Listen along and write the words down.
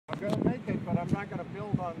not going to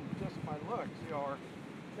build on just my looks, you know, or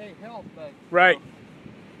they help, but right. You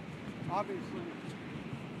know, obviously.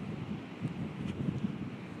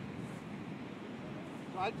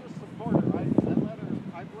 So I just support her. I let her.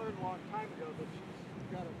 I've learned a long time ago that she's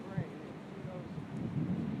got a brain. And she knows.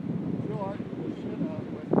 She'll argue the shit out of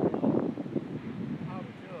it, you know, how to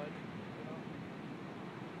do it. You know.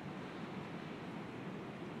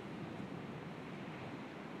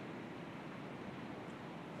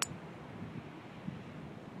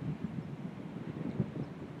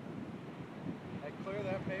 Clear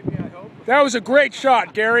that maybe, I hope. That was a great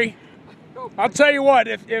shot, Gary. I'll tell you what,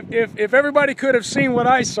 if everybody could have seen what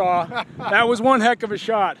I saw, that was one heck of a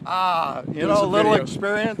shot. You know, a little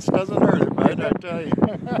experience doesn't hurt it, but I tell you.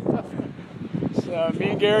 So, me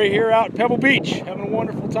and Gary here out at Pebble Beach, having a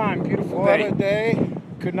wonderful time. Beautiful day. What a day.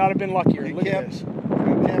 Could not have been luckier. Look at this.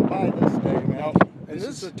 You can't buy this day, man. Nope. And this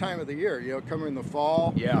is the time of the year, you know, coming in the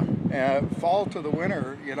fall. Yeah. Fall to the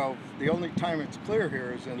winter, you know, the only time it's clear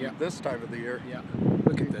here is in this time of the year. Yeah.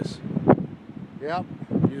 Look at this. Yep.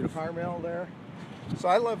 Beautiful. Carmel there. So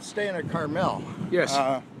I love staying at Carmel. Yes.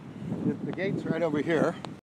 The gate's right over here.